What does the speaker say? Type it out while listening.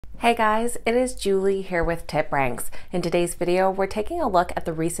Hey guys, it is Julie here with TipRanks. In today's video, we're taking a look at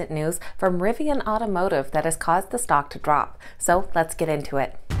the recent news from Rivian Automotive that has caused the stock to drop. So let's get into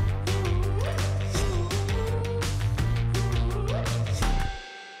it.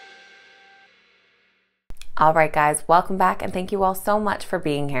 Alright guys, welcome back and thank you all so much for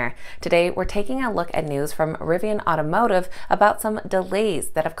being here. Today we're taking a look at news from Rivian Automotive about some delays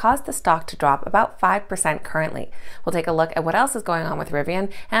that have caused the stock to drop about 5% currently. We'll take a look at what else is going on with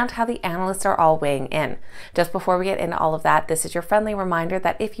Rivian and how the analysts are all weighing in. Just before we get into all of that, this is your friendly reminder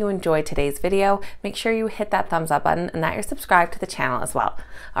that if you enjoyed today's video, make sure you hit that thumbs up button and that you're subscribed to the channel as well.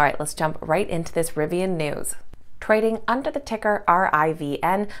 Alright, let's jump right into this Rivian news. Trading under the ticker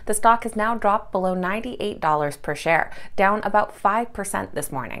RIVN, the stock has now dropped below $98 per share, down about 5%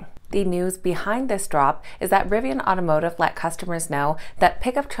 this morning. The news behind this drop is that Rivian Automotive let customers know that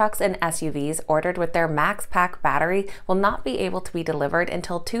pickup trucks and SUVs ordered with their Max Pack battery will not be able to be delivered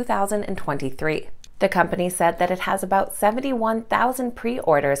until 2023. The company said that it has about 71,000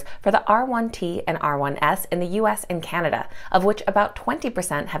 pre-orders for the R1T and R1S in the US and Canada, of which about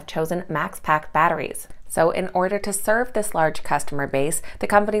 20% have chosen Max Pack batteries. So in order to serve this large customer base, the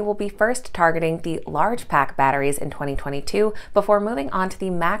company will be first targeting the large pack batteries in 2022 before moving on to the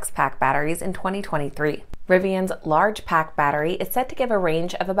Max Pack batteries in 2023. Rivian's large pack battery is set to give a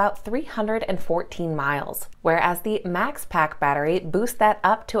range of about 314 miles, whereas the Max Pack battery boosts that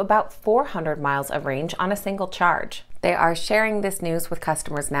up to about 400 miles of range on a single charge. They are sharing this news with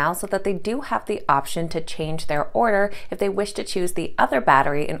customers now so that they do have the option to change their order if they wish to choose the other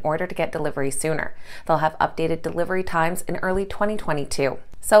battery in order to get delivery sooner. They'll have updated delivery times in early 2022.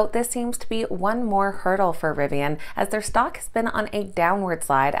 So this seems to be one more hurdle for Rivian as their stock has been on a downward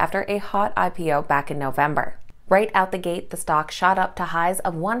slide after a hot IPO back in November. Right out the gate, the stock shot up to highs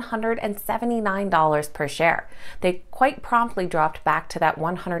of $179 per share. They quite promptly dropped back to that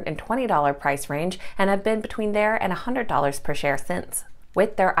 $120 price range and have been between there and $100 per share since.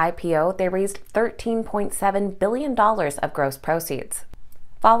 With their IPO, they raised $13.7 billion of gross proceeds.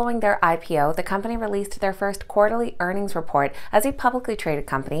 Following their IPO, the company released their first quarterly earnings report as a publicly traded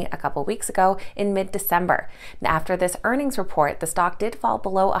company a couple weeks ago in mid-December. After this earnings report, the stock did fall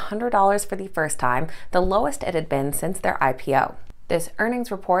below $100 for the first time, the lowest it had been since their IPO. This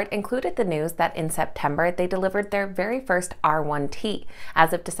earnings report included the news that in September they delivered their very first R1T.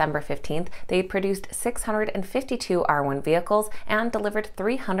 As of December 15th, they had produced 652 R1 vehicles and delivered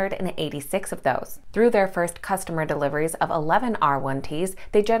 386 of those. Through their first customer deliveries of 11 R1Ts,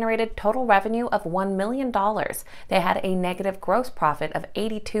 they generated total revenue of $1 million. They had a negative gross profit of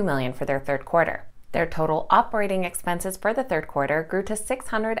 $82 million for their third quarter. Their total operating expenses for the third quarter grew to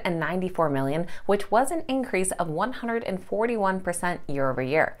 $694 million, which was an increase of 141% year over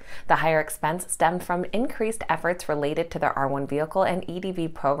year. The higher expense stemmed from increased efforts related to their R1 vehicle and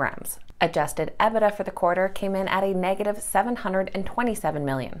EDV programs. Adjusted EBITDA for the quarter came in at a negative $727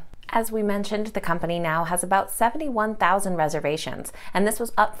 million. As we mentioned, the company now has about 71,000 reservations, and this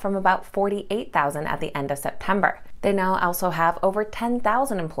was up from about 48,000 at the end of September. They now also have over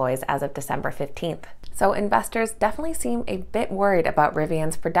 10,000 employees as of December 15th. So investors definitely seem a bit worried about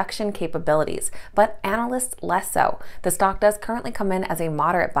Rivian's production capabilities, but analysts less so. The stock does currently come in as a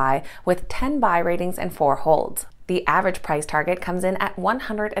moderate buy with 10 buy ratings and 4 holds. The average price target comes in at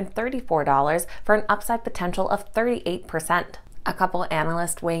 $134 for an upside potential of 38%. A couple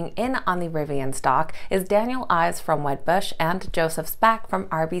analysts weighing in on the Rivian stock is Daniel Ives from Wedbush and Joseph Spack from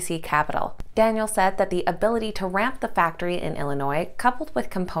RBC Capital. Daniel said that the ability to ramp the factory in Illinois, coupled with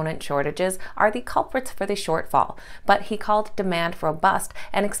component shortages, are the culprits for the shortfall, but he called demand robust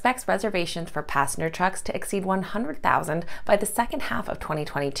and expects reservations for passenger trucks to exceed 100,000 by the second half of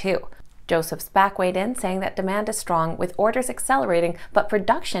 2022. Joseph Spack weighed in, saying that demand is strong with orders accelerating but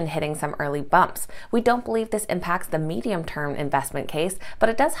production hitting some early bumps. We don't believe this impacts the medium-term investment case, but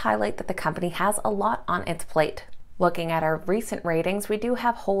it does highlight that the company has a lot on its plate. Looking at our recent ratings, we do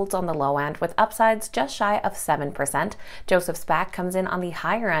have holds on the low end with upsides just shy of 7%. Joseph Spack comes in on the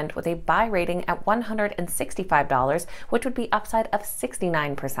higher end with a buy rating at $165, which would be upside of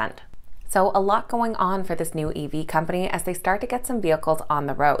 69%. So a lot going on for this new EV company as they start to get some vehicles on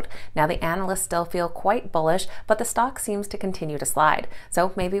the road. Now the analysts still feel quite bullish, but the stock seems to continue to slide.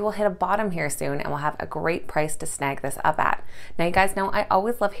 So maybe we'll hit a bottom here soon and we'll have a great price to snag this up at. Now you guys know I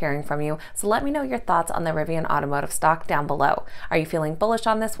always love hearing from you, so let me know your thoughts on the Rivian Automotive stock down below. Are you feeling bullish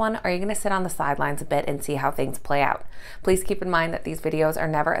on this one, or are you going to sit on the sidelines a bit and see how things play out? Please keep in mind that these videos are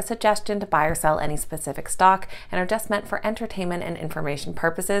never a suggestion to buy or sell any specific stock and are just meant for entertainment and information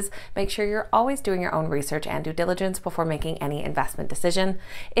purposes. Make sure sure you're always doing your own research and due diligence before making any investment decision.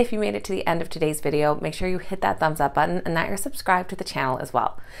 If you made it to the end of today's video, make sure you hit that thumbs up button and that you're subscribed to the channel as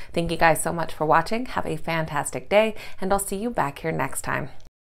well. Thank you guys so much for watching. Have a fantastic day, and I'll see you back here next time.